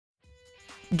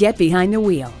Get behind the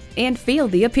wheel and feel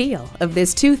the appeal of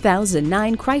this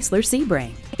 2009 Chrysler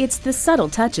Sebring. It's the subtle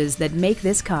touches that make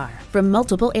this car, from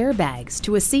multiple airbags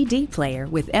to a CD player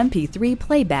with MP3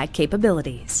 playback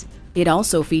capabilities. It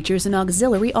also features an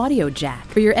auxiliary audio jack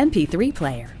for your MP3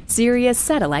 player, Sirius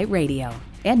satellite radio,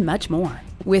 and much more.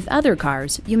 With other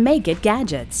cars, you may get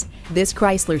gadgets. This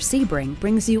Chrysler Sebring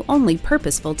brings you only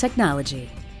purposeful technology.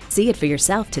 See it for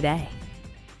yourself today.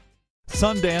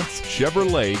 Sundance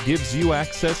Chevrolet gives you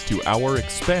access to our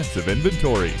expansive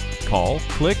inventory. Call,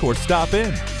 click, or stop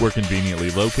in. We're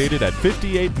conveniently located at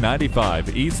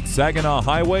 5895 East Saginaw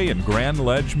Highway in Grand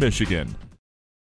Ledge, Michigan.